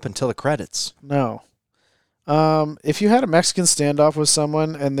back up until the credits. No. If you had a Mexican standoff with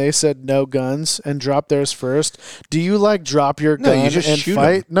someone and they said no guns and dropped theirs first, do you like drop your No, gun you just and shoot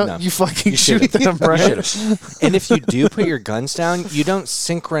fight? 'em. No, you fucking You shoot should've. them, right? You should've. And if you do put your guns down, you don't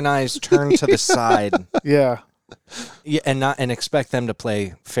synchronize turn to the side Yeah. and expect them to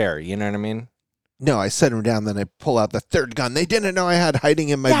play fair. You know what I mean? No, I set him down, then I pull out the third gun they didn't know I had hiding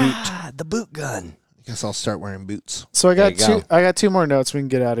in my boot. Ah, the boot gun. I guess I'll start wearing boots. So I got There you two. I got two more notes. We can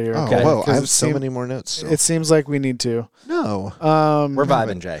get out of here. Oh, Okay. whoa. I 'Cause have it so seem- many more notes. Still. It seems like we need to. No. We're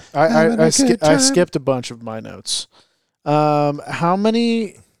vibing, Jay. Having a good I time. skipped a bunch of my notes. How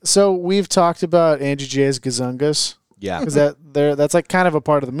many? So we've talked about Angie J's Gazungas. Yeah. Is that's like kind of a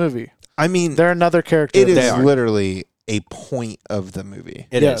part of the movie. I mean, They're another character. it is They are. literally a point of the movie.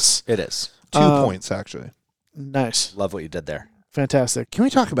 It Yes. is. It is. 2 points, actually. Nice. Love what you did there. Fantastic. Can we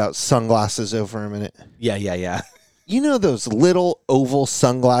talk about sunglasses over a minute? Yeah. You know those little oval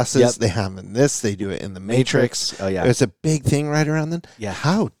sunglasses Yep. they have in this? They do it in the Matrix. Oh, yeah. It was a big thing right around then. Yeah.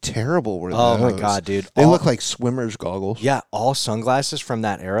 How terrible were Oh, those? my God, dude. They All- look like swimmer's goggles. Yeah, all sunglasses from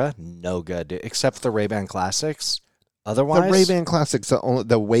that era, no good, dude, except the Ray-Ban Classics. Otherwise, The Ray-Ban Classics,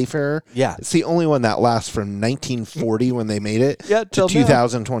 the Wayfarer. Yeah. It's the only one that lasts from 1940 when they made it Yeah, to till now.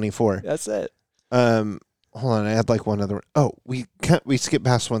 2024. That's it. Hold on, I had like one other one. Oh, we skipped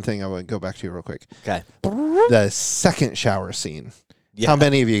past one thing I want to go back to real quick. Okay. The second shower scene. Yeah. How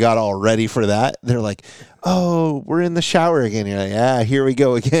many of you got all ready for that? They're like, oh, we're in the shower again. You're like, yeah, here we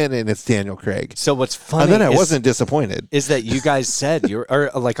go again. And it's Daniel Craig. So what's funny And then I is, wasn't disappointed. is that you guys said,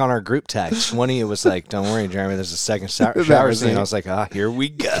 or like on our group text, one of you was like, don't worry, Jeremy, there's a second shower was scene. me. I was like, here we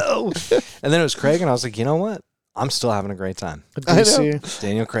go. And then it was Craig, and I was like, you know what? I'm still having a great time. I know. DC.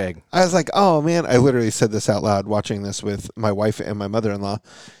 Daniel Craig. I was like, oh, man. I literally said this out loud watching this with my wife and my mother-in-law.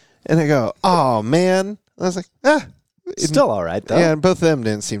 And I go, oh, man. I was like, Still all right, though. Yeah, and both of them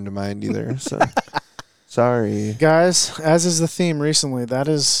didn't seem to mind either. So sorry. Guys, as is the theme recently, that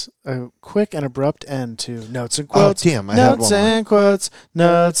is a quick and abrupt end to Notes and Oh, Quotes. damn. I had Notes one more. and Quotes.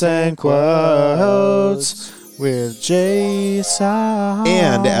 Notes and Quotes with Jason.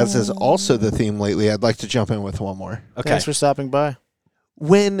 And as is also the theme lately, I'd like to jump in with one more. Okay. Thanks for stopping by.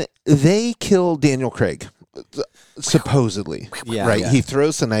 When they kill Daniel Craig, supposedly, Yeah, right? yeah. He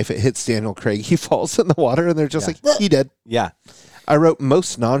throws the knife, it hits Daniel Craig, he falls in the water, and they're just like, he dead. Yeah. I wrote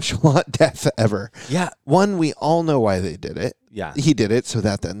most nonchalant death ever. Yeah. One, we all know why they did it. Yeah. He did it so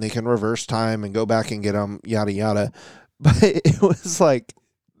that then they can reverse time and go back and get him, yada, yada. But it was like,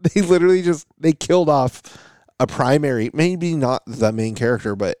 they literally they killed off a primary, maybe not the main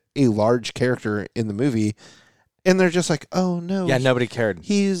character, but a large character in the movie. And they're just like, oh no. Yeah, nobody cared.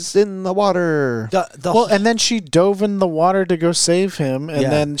 He's in the water. Well, and then she dove in the water to go save him, and Yeah.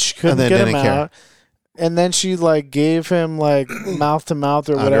 then she couldn't then get him didn't care. out. And then she like gave him like mouth to mouth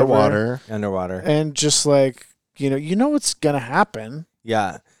or whatever, Underwater. Underwater. and just like you know what's gonna happen.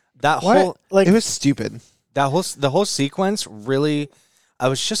 Yeah. That What? whole Like It was stupid. the whole sequence really, I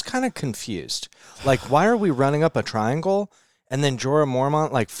was just kind of confused. Like, why are we running up a triangle and then Jorah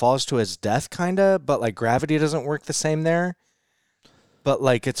Mormont like falls to his death, kind of, but like gravity doesn't work the same there. But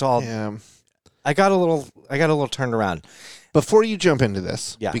like it's all. Yeah. I got a little turned around. Before you jump into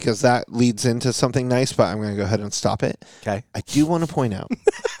this, Yeah. because that leads into something nice, but I'm going to go ahead and stop it. Okay. I do want to point out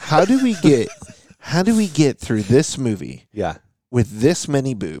how do we get through this movie Yeah. with this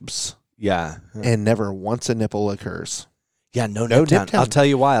many boobs Yeah. and never once a nipple occurs? Yeah, no No Nip Town. Nip Town. I'll tell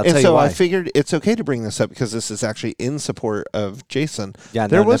you why. And so I figured it's okay to bring this up because this is actually in support of Jason. Yeah,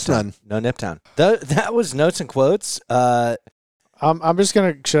 there no was Nip Town. none. No Nip Town. That was notes and quotes. I'm just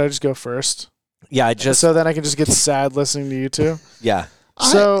gonna. Should I just go first? Yeah, I just So then I can just get sad listening to you two. yeah.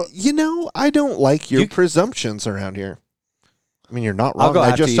 So I don't like your You- presumptions around here. I mean, you're not wrong. I'll go I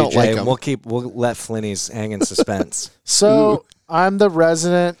after just you, don't Jay, like and them. we'll let Flinnies hang in suspense. So I'm the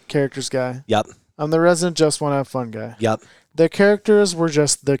resident characters guy. Yep. I'm the resident just want to have fun guy. Yep. The characters were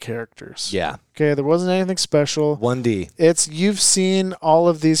just the characters. Yeah. Okay, there wasn't anything special. 1D. It's you've seen all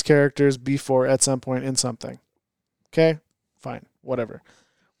of these characters before at some point in something. Okay? Fine. Whatever.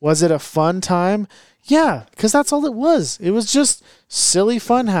 Was it a fun time? Yeah, because that's all it was. It was just silly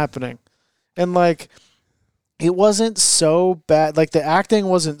fun happening. And like it wasn't so bad. Like the acting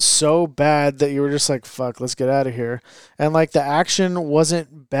wasn't so bad that you were just like, fuck, let's get out of here. And like the action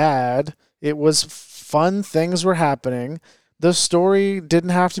wasn't bad. It was fun. Things were happening. The story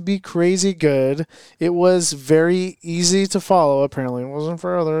didn't have to be crazy good. It was very easy to follow. Apparently, it wasn't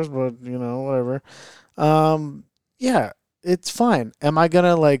for others, but whatever. Yeah, it's fine. Am I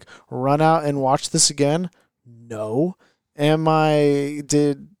gonna like run out and watch this again? No.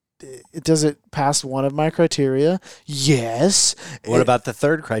 Does it pass one of my criteria? Yes. What about the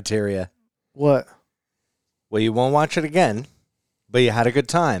third criteria? What? Well, you won't watch it again, but you had a good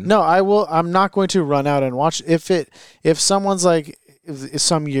time. No, I will. I'm not going to run out and watch. If someone's like,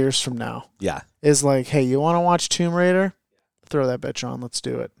 some years from now, Yeah. is like, hey, you want to watch Tomb Raider? Throw that bitch on. Let's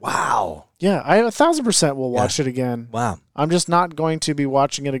do it. Wow. Yeah, I 1,000% will watch it again. Wow. I'm just not going to be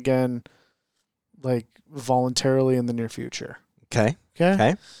watching it again, like voluntarily in the near future. Okay. Okay.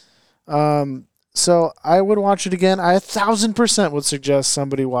 Okay. So I would watch it again. I 1,000% would suggest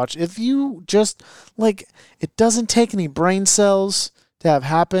somebody watch. If you just like, it doesn't take any brain cells to have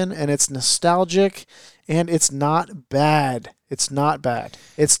happen, and it's nostalgic, and it's not bad. It's not bad.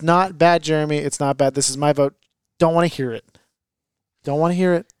 It's not bad, Jeremy. It's not bad. This is my vote. Don't want to hear it. Don't want to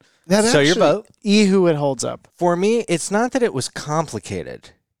hear it. So your vote? Who it holds up. For me, it's not that it was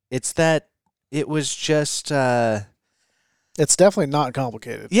complicated. It's that it was just It's definitely not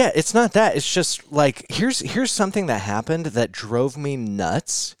complicated. yeah, it's not that. It's just like here's something that happened that drove me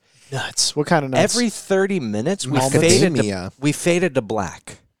nuts. Nuts. What kind of nuts? Every 30 minutes we Macadamia. faded to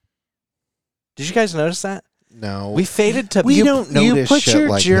black. Did you guys notice that? No. We faded to We you, don't you notice put shit your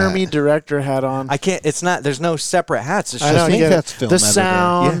like Jeremy that. director hat on. I can't it's not there's no separate hats. It's I just know, I think you get that's it. film The editor.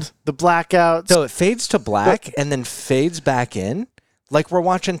 sound, Yeah. the blackouts. so it fades to black and then fades back in like we're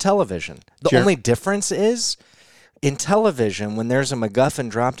watching television. The Sure. only difference is in television, when there's a MacGuffin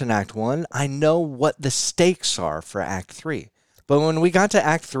dropped in Act 1, I know what the stakes are for Act 3. But when we got to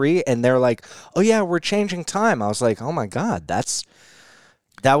Act 3 and they're like, oh, yeah, we're changing time, I was like, oh, my God, that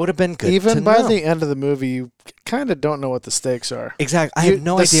would have been good Even to by know. the end of the movie, you kind of don't know what the stakes are. Exactly. I You- have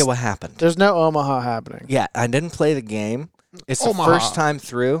no the idea s- what happened. There's no Omaha happening. Yeah, I didn't play the game. It's the Omaha. first time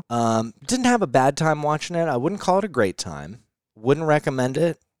through. Didn't have a bad time watching it. I wouldn't call it a great time. Wouldn't recommend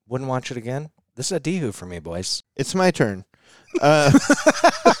it. Wouldn't watch it again. This is a Dehu for me, boys. It's my turn.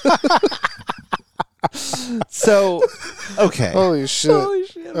 So, okay. Holy shit.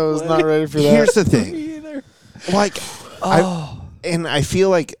 I was not ready for that. Here's the thing. Like, I feel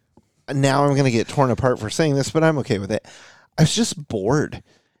like now I'm going to get torn apart for saying this, but I'm okay with it. I was just bored.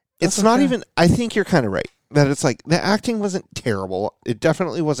 It's not even, I think you're kind of right. That it's like, the acting wasn't terrible. It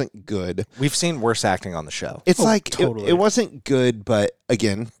definitely wasn't good. We've seen worse acting on the show. It's like, totally. it wasn't good, but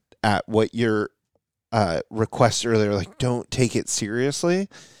again, at what your request earlier, like, don't take it seriously.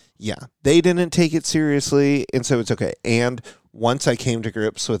 Yeah, they didn't take it seriously, and so it's okay. And once I came to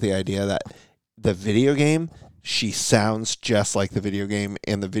grips with the idea that the video game, she sounds just like the video game,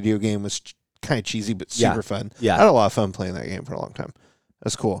 and the video game was kind of cheesy but super Yeah. fun. Yeah. I had a lot of fun playing that game for a long time.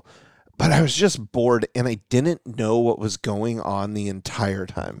 That's cool. But I was just bored, and I didn't know what was going on the entire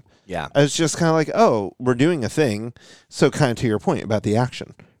time. Yeah. I was just kind of like, oh, we're doing a thing. So kind of to your point about the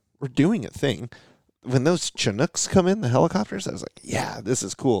action, we're doing a thing. When those Chinooks come in, the helicopters, I was like, yeah, this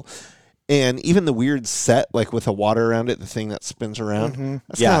is cool. And even the weird set, like with the water around it, the thing that spins around, I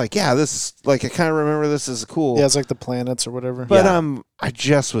was kind of like, yeah, this, like, I kind of remember this is cool. Yeah, it's like the planets or whatever. But Yeah. I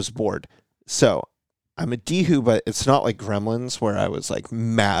just was bored. So I'm a Dehu, but it's not like Gremlins where I was like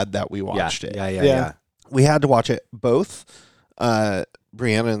mad that we watched it. Yeah. We had to watch it both.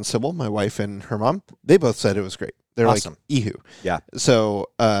 Brianna and Sybil, my wife and her mom, they both said it was great. They're Awesome. like, Ehu. Yeah. So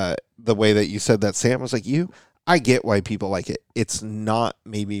the way that you said that, Sam, was like, I get why people like it. It's not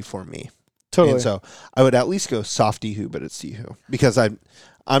maybe for me. Totally. And so I would at least go soft Dehu, but it's Dehu. Because I'm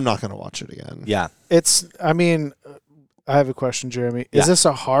not going to watch it again. Yeah. It's, I mean, I have a question, Jeremy. Yeah. Is this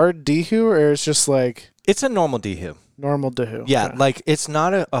a hard Dehu or it's just like It's a normal Dehu. normal Dehu? Yeah, Okay. like it's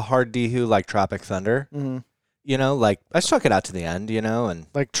not a hard Dehu like Tropic Thunder. Mhm. You know, like I stuck it out to the end, you know, and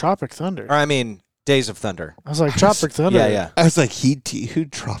Like Tropic Thunder. or I mean Days of Thunder. I was like, Tropic Thunder. Yeah, yeah. I was like, he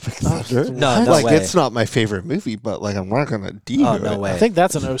Dehu'd Tropic Thunder? No, no like, way. it's not my favorite movie, but like, I'm not going to Dehu Oh, no it. way. I think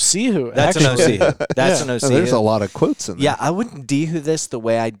that's an OC That's actually. an OC. That's Yeah. an OC. No, there's a lot of quotes in there. Yeah, I wouldn't Dehu this the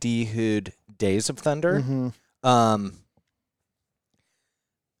way I Dehu'd Days of Thunder. Mhm.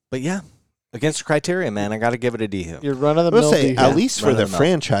 But yeah, against criteria, man, I got to give it a Dehu. You're run of the I will mill say, Dehu. at least for Run the of the mill.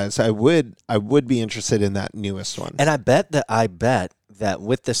 franchise, I would be interested in that newest one. And I bet that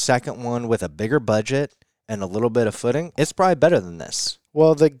with the second one with a bigger budget and a little bit of footing, it's probably better than this.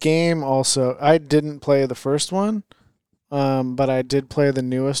 Well, the game also. I didn't play the first one, but I did play the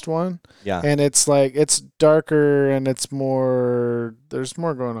newest one, Yeah. and it's like it's darker and it's more. There's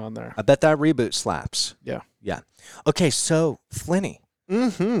more going on there. I bet that reboot slaps. Yeah. Yeah. Okay, so Flinny,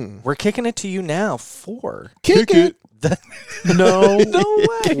 Mm-hmm. we're kicking it to you now for Kick it. No, no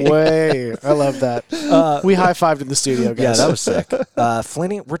way. I love that. We high fived in the studio, guys. Yeah, that was sick.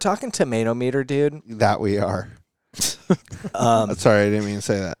 Flinny, we're talking tomato meter, dude. That we are. Um, Sorry, I didn't mean to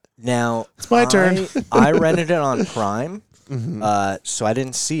say that. now It's my turn. I rented it on Prime, Mhm. so I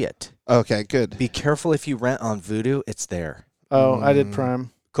didn't see it. Okay, good. Be careful if you rent on Vudu; it's there. Oh, I did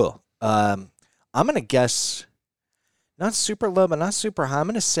Prime. Cool. I'm gonna guess not super low, but not super high. I'm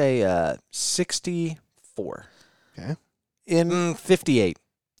gonna say 64. In 58.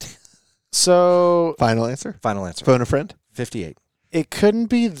 so Final answer? Final answer. Phone a friend? 58. it couldn't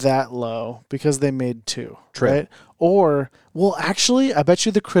be that low because they made two, True. right? Or well, actually, I bet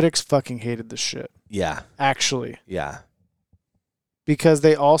you the critics fucking hated this shit. Yeah. Actually, Yeah. because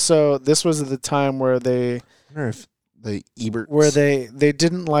they also this was at the time where they I wonder if the Ebert. they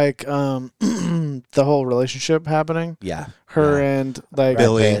didn't like the whole relationship happening. Yeah. Her Yeah. and like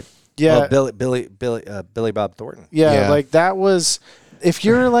Billy. yeah, Oh, Billy Bob Thornton. yeah, Yeah. like that was if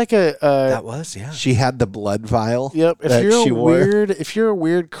you're like a That was, yeah. She had the blood vial. yep, if that you're she a wore. if you're a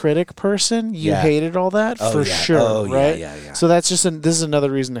weird critic person, you Yeah. hated all that Oh, for yeah. sure, Oh, right? yeah. So that's just this is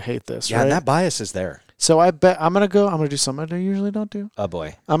another reason to hate this, Yeah, right? and that bias is there. So I bet I'm gonna do something I usually don't do. Oh,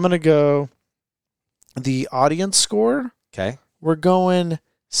 boy. I'm gonna go the audience score. Okay. We're going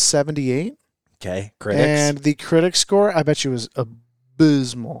 78, Okay. Critics. and the critic score I bet you was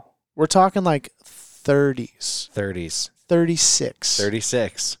abysmal. We're talking like 30s, 30s. 36.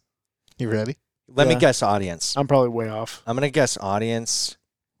 36. You ready? Let me Yeah. guess audience. I'm probably way off. I'm going to guess audience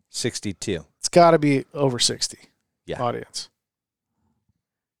 62. It's got to be over 60. Yeah. Audience.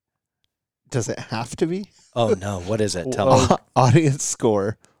 Does it have to be? Oh, no. What is it? Tell Oh. me. Audience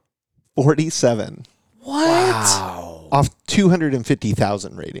score 47 What? Wow. off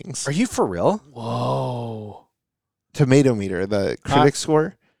 250,000 ratings. Are you for real? Whoa. Tomato meter, the critic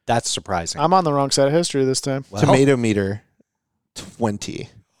score. That's surprising. I'm on the wrong side of history this time. Well, Tomato meter 20.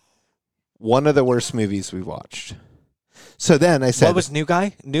 One of the worst movies we watched. So then I said, what was New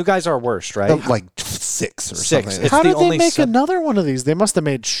Guy? New Guy's our worst, right? like 6 or Six. something. It's How the did they only make sub- another one of these? They must have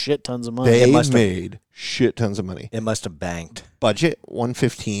made shit tons of money. They must have- made shit tons of money. It must have banked. Budget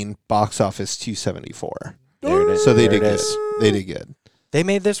 115, box office 274. There it is. So they There did it good. is. They did good. They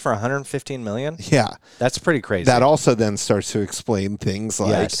made this for 115 million? Yeah. That's pretty crazy. That also then starts to explain things like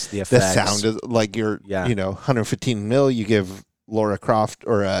Yes, the the effects. sound is like you're, Yeah. 115 mil, you give Lara Croft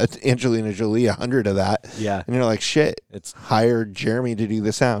or Angelina Jolie 100 of that. Yeah. And you're like, shit, It's hire Jeremy to do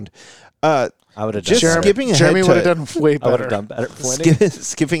the sound. I would have done Just better. skipping ahead Jeremy to, would have done way I would better. have done better. Flinty.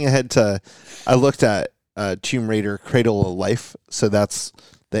 skipping ahead to, I looked at Tomb Raider Cradle of Life. So that's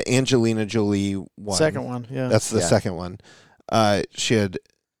the Angelina Jolie one. Second one, yeah. That's the Yeah. second one. She had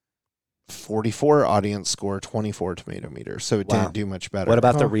 44 audience score, 24 tomato meter. So it Wow. didn't do much better. What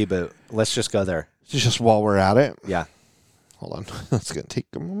about the Huh. reboot? Let's just go there. Just while we're at it, Yeah. hold on. That's going to take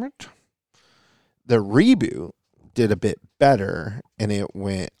a moment. The reboot did a bit better, and it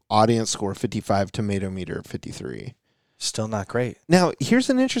went audience score 55, tomato meter 53. Still not great. Now, here's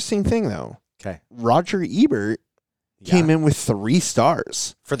an interesting thing, though. Okay. Roger Ebert came in with 3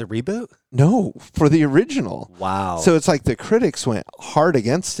 stars. For the reboot? No, for the original. Wow. So it's like the critics went hard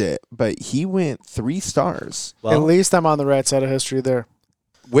against it, but he went 3 stars. At well, least I'm on the right side of history there.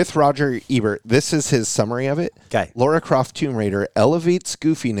 With Roger Ebert, this is his summary of it. okay. Lara Croft Tomb Raider elevates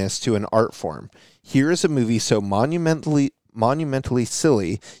goofiness to an art form. Here is a movie so monumentally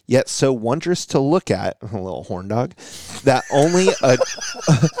silly, yet so wondrous to look at, a little horn dog, that only a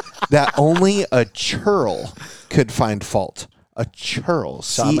that only a churl could find fault. A churl.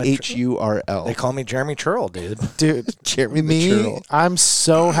 So I'm a CHURL. They call me Jeremy Churl, dude. Dude, Jeremy the me, churl. I'm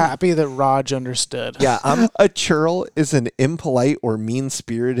so happy that Raj understood. Yeah, I'm. A churl is an impolite or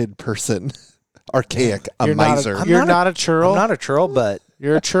mean-spirited person. Archaic. A You're miser. Not a, you're not a churl. I'm not a churl, but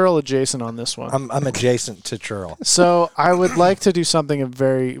You're a churl adjacent on this one. I'm adjacent to churl. So I would like to do something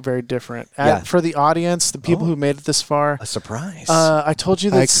very, very different. Yeah. For the audience, the people who made it this far, A surprise. I told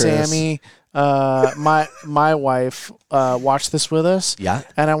you Hi, that Chris. Sammy, my wife, watched this with us. Yeah.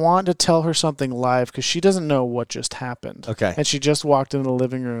 And I wanted to tell her something live because she doesn't know what just happened. Okay. And she just walked into the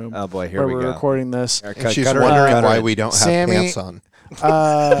living room. Oh, boy, here where we we're go. recording this. And she's wondering why we don't have Sammy- pants on.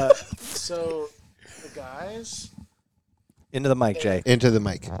 So the guys, Into the mic, Jay. Into the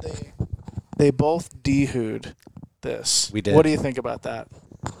mic. they both dehooed this. We did. What do you think about that?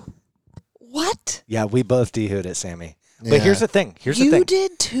 What? Yeah, we both dehooed it, Sammy. Yeah. But here's the thing. Here's the You thing.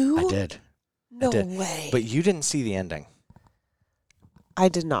 did too? I did. No did. way. But you didn't see the ending. I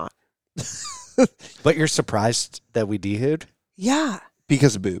did not. But you're surprised that we dehooed? Yeah.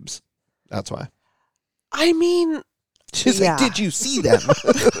 Because of boobs. That's why. I mean, She's Yeah. like, did you see them?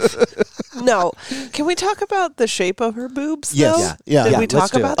 no. Can we talk about the shape of her boobs? Yes. Though? Yeah. Yeah. Did Yeah, we let's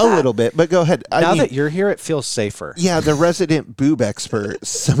talk do it. about A that? little bit, but go ahead. I Now mean, that you're here, it feels safer. yeah, the resident boob expert,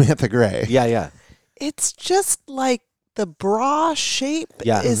 Samantha Gray. Yeah, yeah. It's just like the bra shape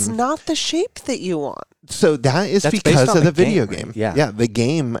Yeah. is not the shape that you want. So that is That's based because on of the the video game, game. right? Yeah. Yeah, the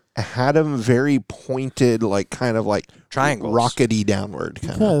game had them very pointed, like kind of like Triangles. rockety downward.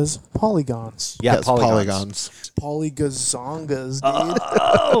 Kind of. Because polygons. Yeah, Yes, polygons. Polygazongas, dude.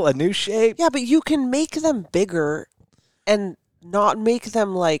 Oh, a new shape. Yeah, but you can make them bigger and not make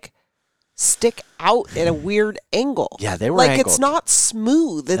them like stick out at a weird angle. Yeah, they were like angled. it's not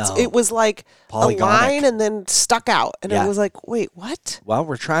smooth. No. It was like Polygonic. a line and then stuck out, and Yeah. it was like, wait, what? Well,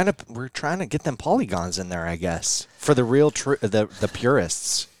 we're trying to get them polygons in there, I guess, for the real the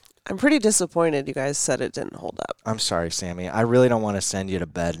purists. I'm pretty disappointed. You guys said it didn't hold up. I'm sorry, Sammy. I really don't want to send you to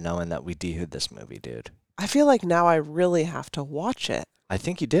bed knowing that we dehooed this movie, dude. I feel like now I really have to watch it, I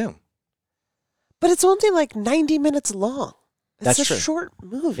think you do. but it's only like 90 minutes long. It's That's a true. short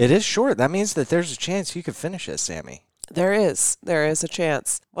movie. It is short. That means that there's a chance you could finish it, Sammy. There is a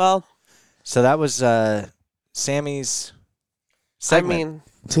chance. Well, So that was Sammy's segment. I mean,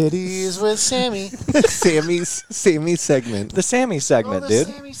 Titties with Sammy. Sammy's segment. the Sammy segment, dude.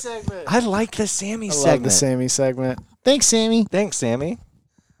 Sammy segment. I like the Sammy I love segment. the Sammy segment. Thanks, Sammy. Thanks, Sammy.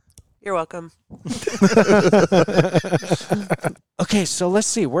 you're welcome. Okay, so let's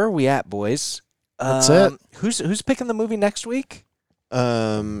see. Where are we at, boys? That's it. Who's picking the movie next week?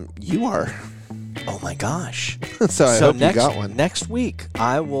 You are. Oh my gosh! So I hope next, you got one. Next week,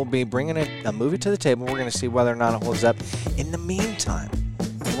 I will be bringing a movie to the table. We're going to see whether or not it holds up. In the meantime,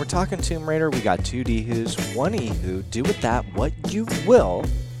 when we're talking Tomb Raider, we got 2 Dehoos, 1 Ehoo. Do with that what you will.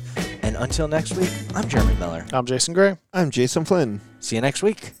 And until next week, I'm Jeremy Miller. I'm Jason Gray. I'm Jason Flynn. See you next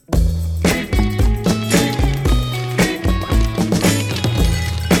week.